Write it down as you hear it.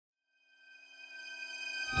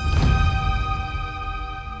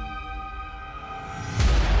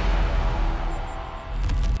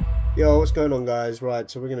Yo, what's going on, guys? Right,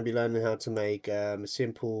 so we're going to be learning how to make a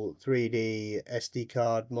simple 3D SD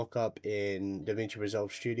card mock-up in Davinci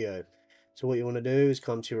Resolve Studio. So what you want to do is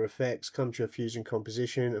come to your effects, come to your fusion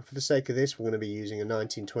composition, and for the sake of this we're going to be using a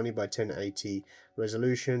 1920 by 1080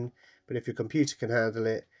 resolution, but if your computer can handle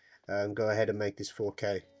it, go ahead and make this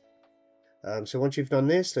 4K. So once you've done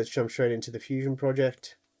this, let's jump straight into the Fusion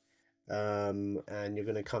project. And you're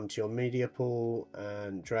going to come to your media pool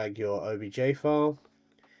and drag your OBJ file,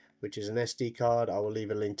 which is an SD card. I will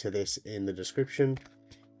leave a link to this in the description.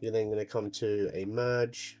 You're then going to come to a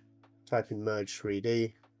merge, type in merge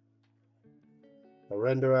 3D, a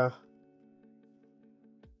renderer,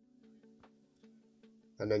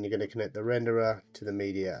 and then you're going to connect the renderer to the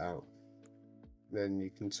media out. Then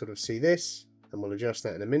you can sort of see this, and we'll adjust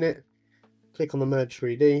that in a minute. Click on the merge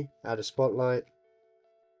 3D, add a spotlight,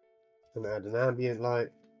 and add an ambient light.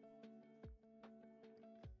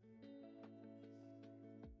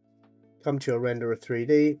 Come to your renderer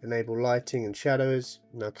 3D, enable lighting and shadows.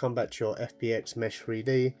 Now come back to your FBX Mesh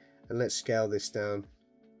 3D and let's scale this down.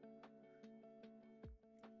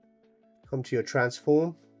 Come to your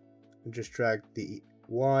transform and just drag the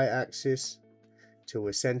Y axis till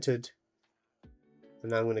we're centered.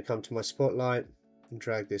 And now I'm going to come to my spotlight and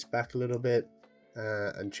drag this back a little bit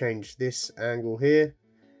and change this angle here,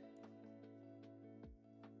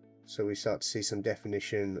 so we start to see some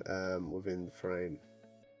definition within the frame.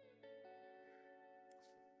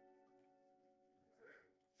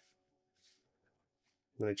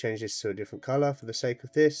 I'm going to change this to a different color for the sake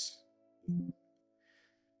of this.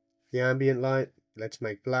 The ambient light, let's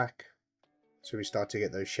make black, so we start to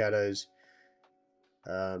get those shadows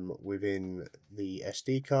within the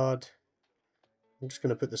SD card. I'm just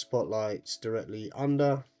going to put the spotlights directly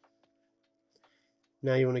under.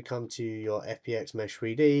 Now you want to come to your FBX Mesh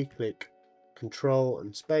 3D, click Control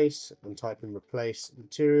and Space and type in Replace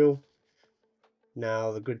Material.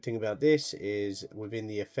 Now the good thing about this is within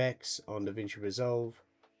the effects on Davinci Resolve,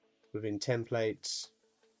 within templates,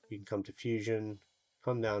 you can come to Fusion,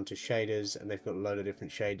 come down to shaders, and they've got a load of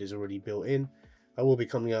different shaders already built in. I will be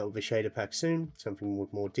coming out with a shader pack soon, something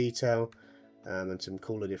with more detail and some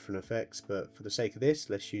cooler different effects, but for the sake of this,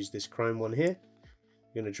 let's use this chrome one here.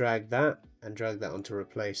 You're going to drag that and drag that onto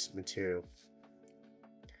replace material.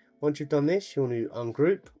 Once you've done this, you want to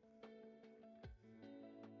ungroup,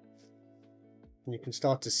 and you can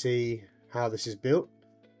start to see how this is built.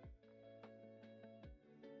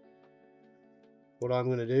 What I'm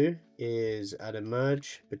going to do is add a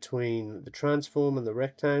merge between the transform and the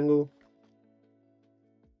rectangle,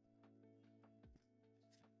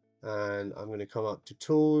 and I'm going to come up to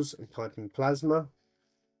tools and type in plasma.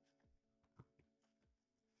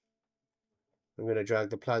 I'm going to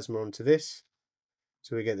drag the plasma onto this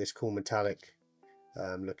so we get this cool metallic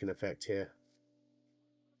looking effect here.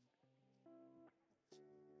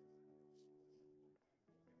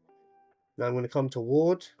 Now I'm going to come to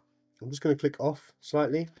Ward. I'm just going to click off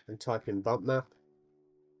slightly and type in bump map.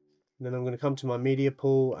 And then I'm going to come to my media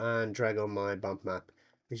pool and drag on my bump map.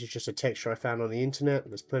 This is just a texture I found on the internet.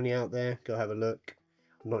 There's plenty out there. Go have a look.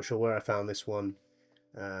 I'm not sure where I found this one,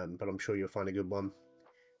 but I'm sure you'll find a good one.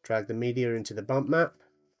 Drag the media into the bump map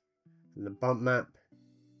and the bump map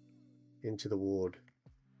into the Ward.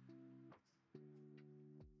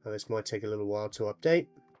 Now this might take a little while to update.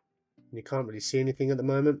 You can't really see anything at the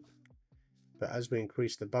moment, but as we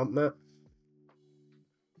increase the bump map,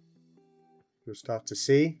 you'll start to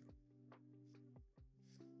see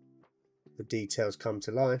the details come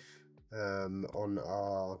to life on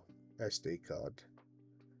our SD card.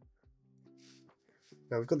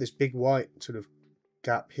 Now we've got this big white sort of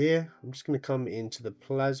gap here. I'm just going to come into the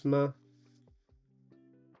plasma.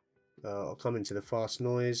 I'll come into the fast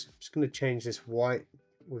noise. I'm just going to change this white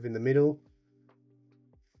within the middle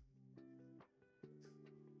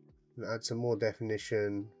and add some more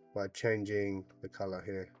definition by changing the color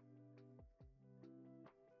here.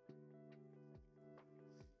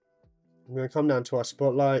 I'm going to come down to our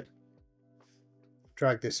spotlight,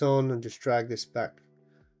 drag this on and just drag this back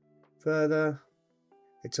further.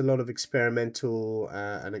 It's a lot of experimental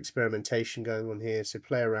and experimentation going on here, so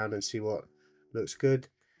play around and see what looks good.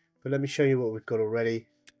 But let me show you what we've got already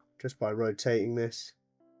just by rotating this,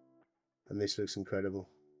 and this looks incredible.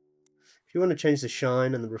 If you want to change the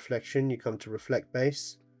shine and the reflection, you come to reflect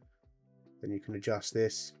base and you can adjust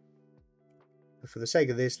this. But for the sake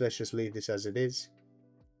of this, let's just leave this as it is.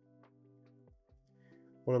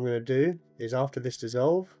 What I'm going to do is after this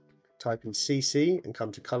dissolve, type in CC and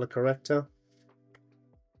come to color corrector.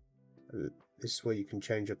 This is where you can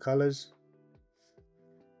change your colors.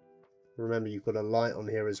 Remember, you've got a light on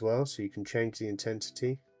here as well, so you can change the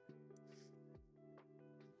intensity.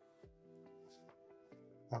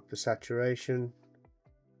 Up the saturation.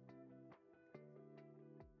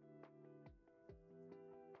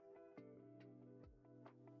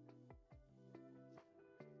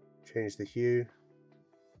 Change the hue.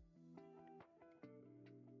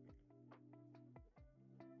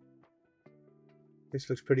 This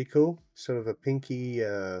looks pretty cool. Sort of a pinky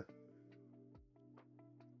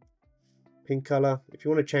pink color. If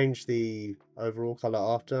you want to change the overall color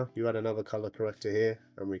after, you add another color corrector here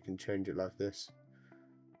and we can change it like this.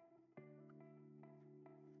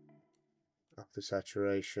 Up the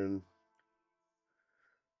saturation.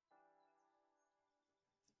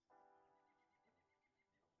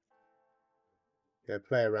 Yeah,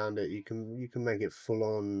 play around it. You can make it full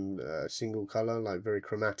on single color, like very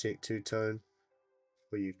chromatic two-tone,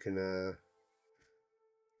 or you can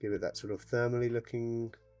give it that sort of thermally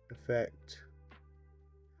looking effect.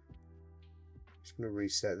 Just going to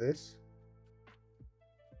reset this.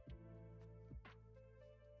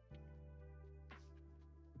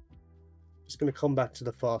 Just going to come back to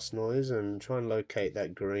the fast noise and try and locate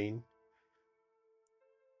that green.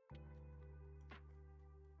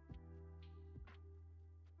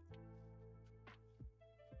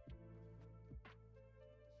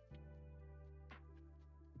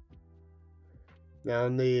 Now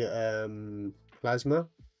in the plasma,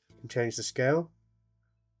 you can change the scale.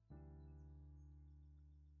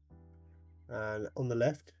 And on the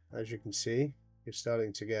left, as you can see, you're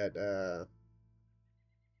starting to get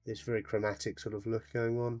this very chromatic sort of look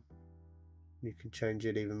going on. You can change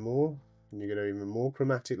it even more, and you get an even more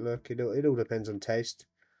chromatic look. It all depends on taste.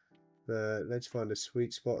 But let's find a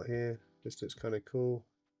sweet spot here. This looks kind of cool.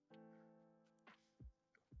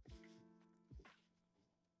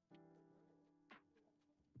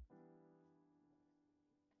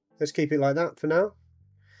 Let's keep it like that for now.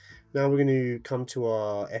 Now we're going to come to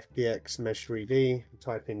our FBX Mesh 3D,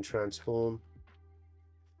 type in transform,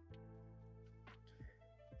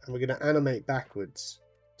 and we're going to animate backwards.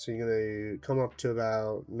 So you're going to come up to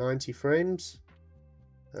about 90 frames,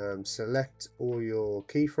 select all your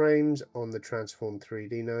keyframes on the transform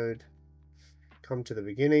 3D node, come to the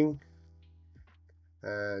beginning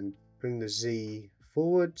and bring the Z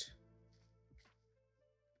forward.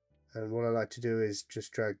 And what I like to do is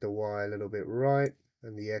just drag the Y a little bit right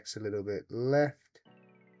and the X a little bit left,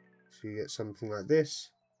 so you get something like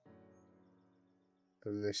this,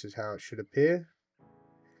 and this is how it should appear.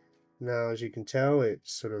 Now as you can tell,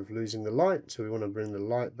 it's sort of losing the light, so we want to bring the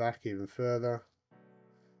light back even further.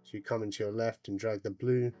 So you come into your left and drag the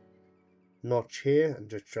blue notch here and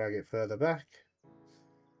just drag it further back.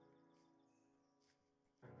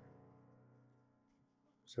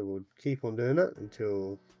 So we'll keep on doing that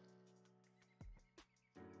until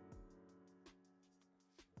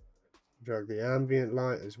drag the ambient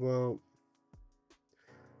light as well.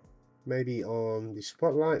 Maybe on the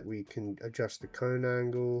spotlight we can adjust the cone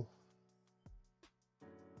angle.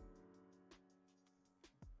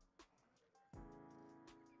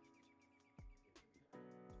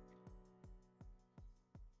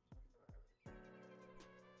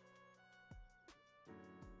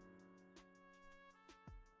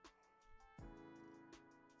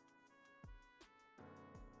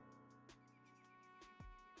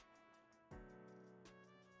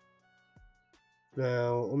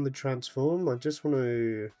 Now on the transform, I just want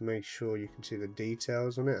to make sure you can see the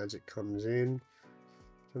details on it as it comes in.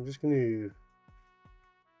 So I'm just going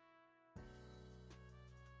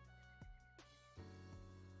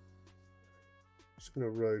to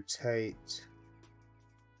rotate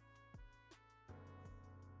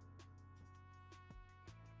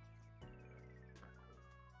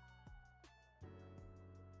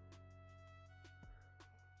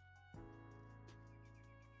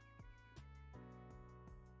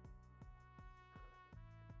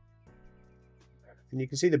and you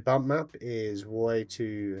can see the bump map is way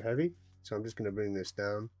too heavy, so I'm just going to bring this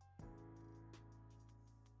down.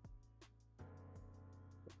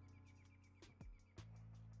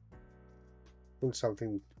 Want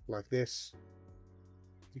something like this.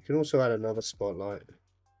 You can also add another spotlight.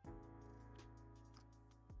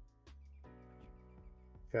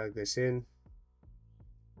 Drag this in.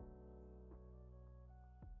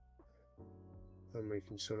 And we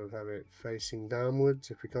can sort of have it facing downwards.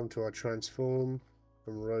 If we come to our transform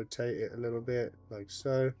and rotate it a little bit like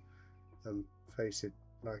so, and face it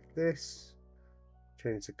like this,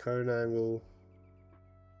 change the cone angle,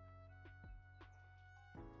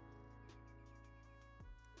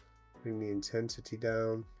 bring the intensity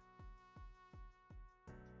down.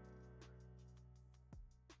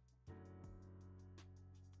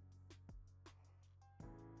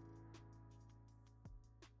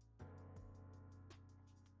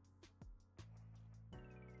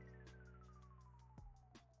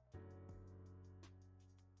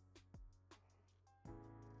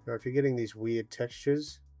 Now if you're getting these weird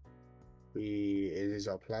textures, it is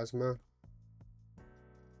our plasma,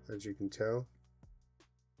 as you can tell.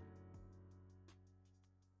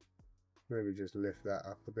 Maybe just lift that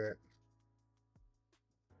up a bit.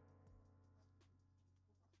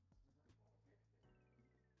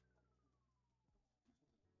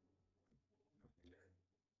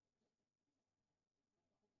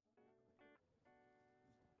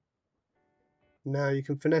 Now you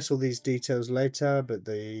can finesse all these details later, but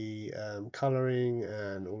the coloring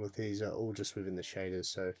and all of these are all just within the shaders,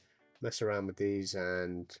 so mess around with these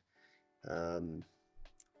and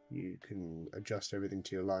you can adjust everything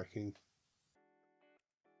to your liking.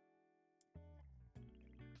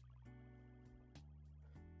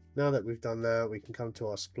 Now that we've done that, we can come to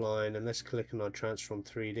our spline and let's click on our Transform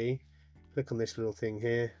 3D. Click on this little thing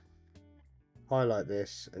here, highlight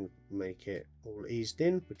this and make it all eased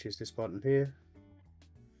in, which is this button here.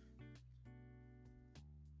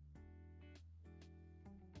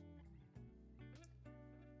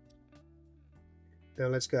 Now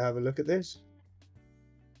let's go have a look at this.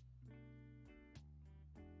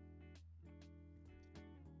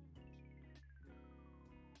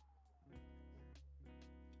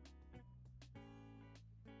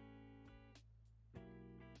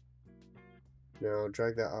 Now I'll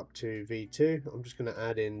drag that up to V2. I'm just going to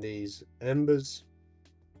add in these embers.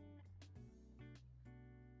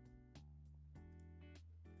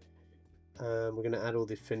 We're going to add all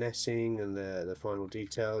the finessing and the final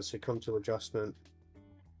details. So come to adjustment,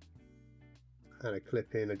 add a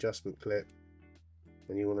clip in, adjustment clip,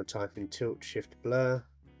 and you want to type in tilt shift blur.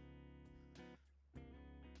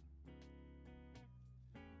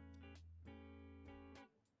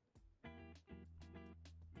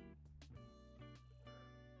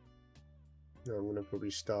 Now I'm going to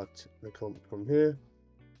probably start the comp from here,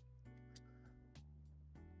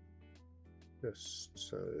 just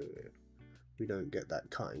so we don't get that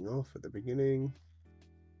cutting off at the beginning.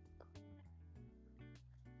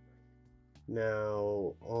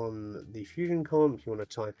 Now on the fusion comp, you want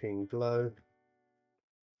to type in glow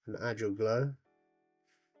and add your glow.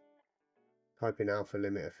 Type in alpha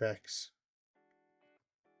limit effects.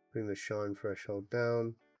 Bring the shine threshold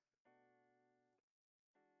down.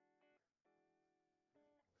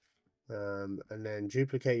 And then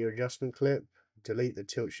duplicate your adjustment clip, delete the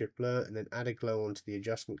tilt shift blur, and then add a glow onto the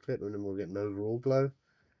adjustment clip, and then we'll get an overall glow.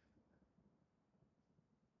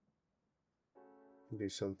 Do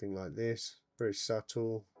something like this, very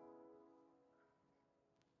subtle.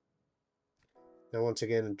 Now once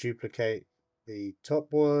again, duplicate the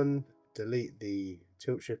top one, delete the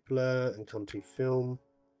tilt shift blur, and come to film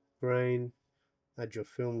grain. Add your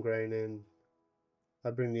film grain in.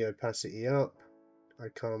 I bring the opacity up. I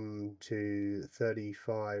come to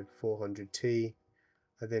 35400T.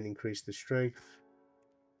 I then increase the strength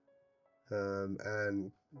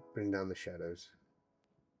and bring down the shadows.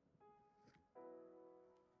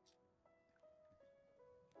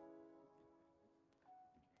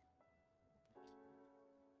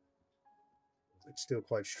 It's still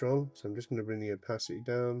quite strong, so I'm just going to bring the opacity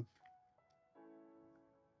down.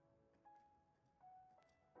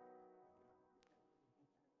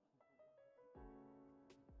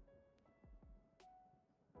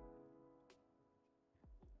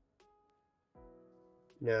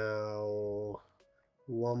 Now,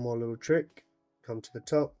 one more little trick. Come to the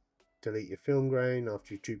top, delete your film grain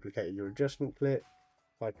after you've duplicated your adjustment clip.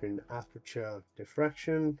 Type in aperture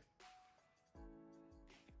diffraction.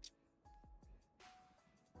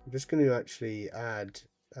 I'm just going to actually add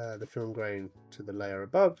the film grain to the layer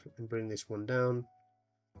above and bring this one down.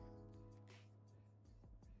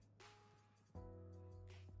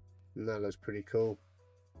 And that looks pretty cool.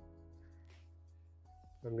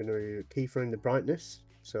 I'm going to keyframe the brightness,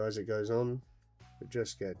 so as it goes on, it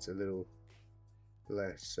just gets a little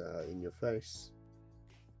less in your face.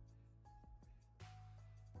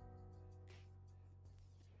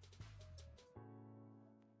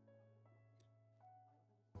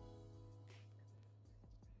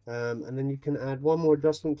 And then you can add one more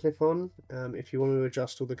adjustment clip on if you want to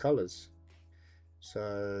adjust all the colors.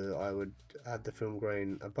 So I would add the film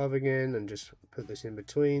grain above again and just put this in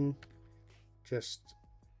between. Just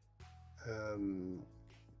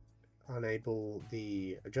enable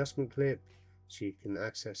the adjustment clip so you can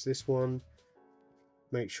access this one.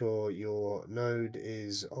 Make sure your node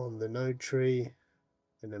is on the node tree,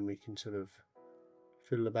 and then we can sort of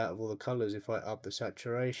fiddle about with all the colors. If I up the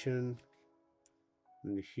saturation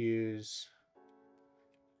and the hues,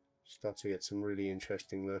 start to get some really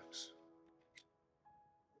interesting looks.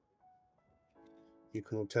 You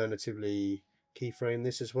can alternatively keyframe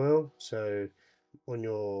this as well, so on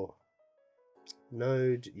your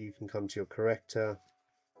node, you can come to your corrector,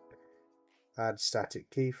 add static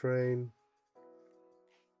keyframe,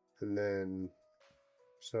 and then,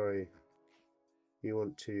 sorry, you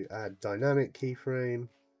want to add dynamic keyframe,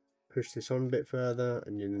 push this on a bit further,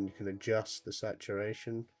 and then you can adjust the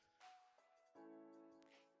saturation.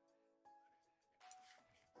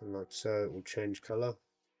 And like so, it will change color.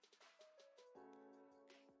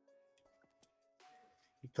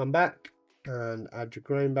 You come back and add your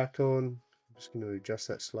grain back on. I'm just going to adjust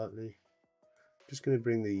that slightly. Just going to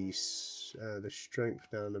bring the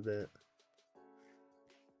strength down a bit.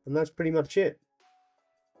 And that's pretty much it.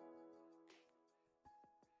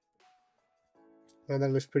 And that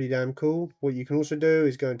looks pretty damn cool. What you can also do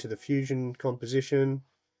is go into the Fusion composition.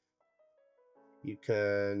 You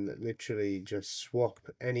can literally just swap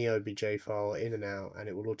any OBJ file in and out and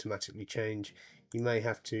it will automatically change. You may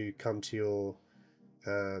have to come to your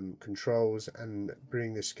controls and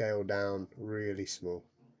bring the scale down really small,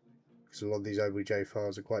 because a lot of these OBJ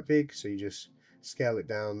files are quite big, so you just scale it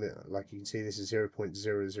down. Like you can see, this is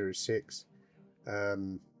 0.006,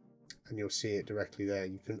 and you'll see it directly there.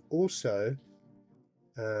 You can also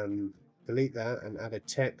delete that and add a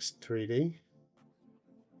text 3D.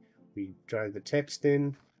 We drag the text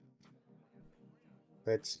in.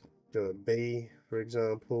 Let's do a B, for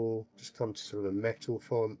example. Just come to sort of a metal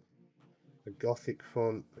font, a Gothic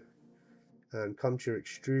font, and come to your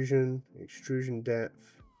extrusion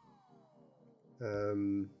depth.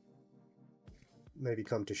 Maybe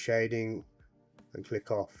come to shading and click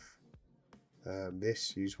off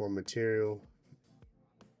this, use one material,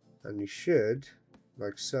 and you should,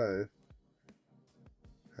 like so,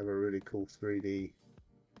 have a really cool 3D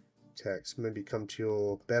text. Maybe come to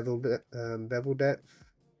your bevel depth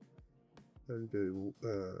and do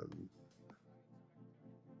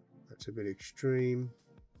that's a bit extreme.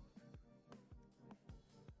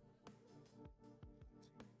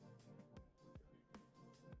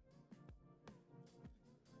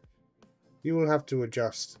 You will have to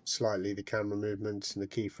adjust slightly the camera movements and the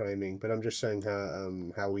keyframing, but I'm just showing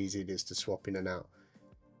how easy it is to swap in and out.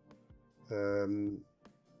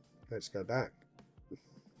 Let's go back.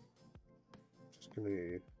 Just going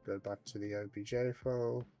to go back to the OBJ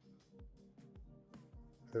file.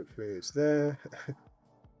 Hopefully it's there.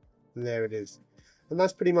 And there it is. And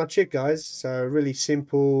that's pretty much it, guys. So really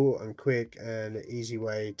simple and quick and easy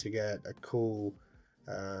way to get a cool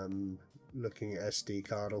looking SD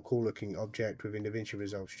card or cool looking object within Davinci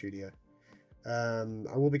Resolve Studio.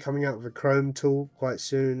 I will be coming out with a Chrome tool quite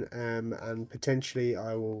soon, and potentially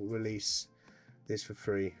I will release this for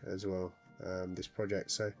free as well, this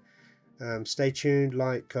project. So stay tuned,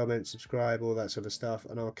 like, comment, subscribe, all that sort of stuff,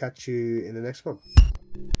 and I'll catch you in the next one.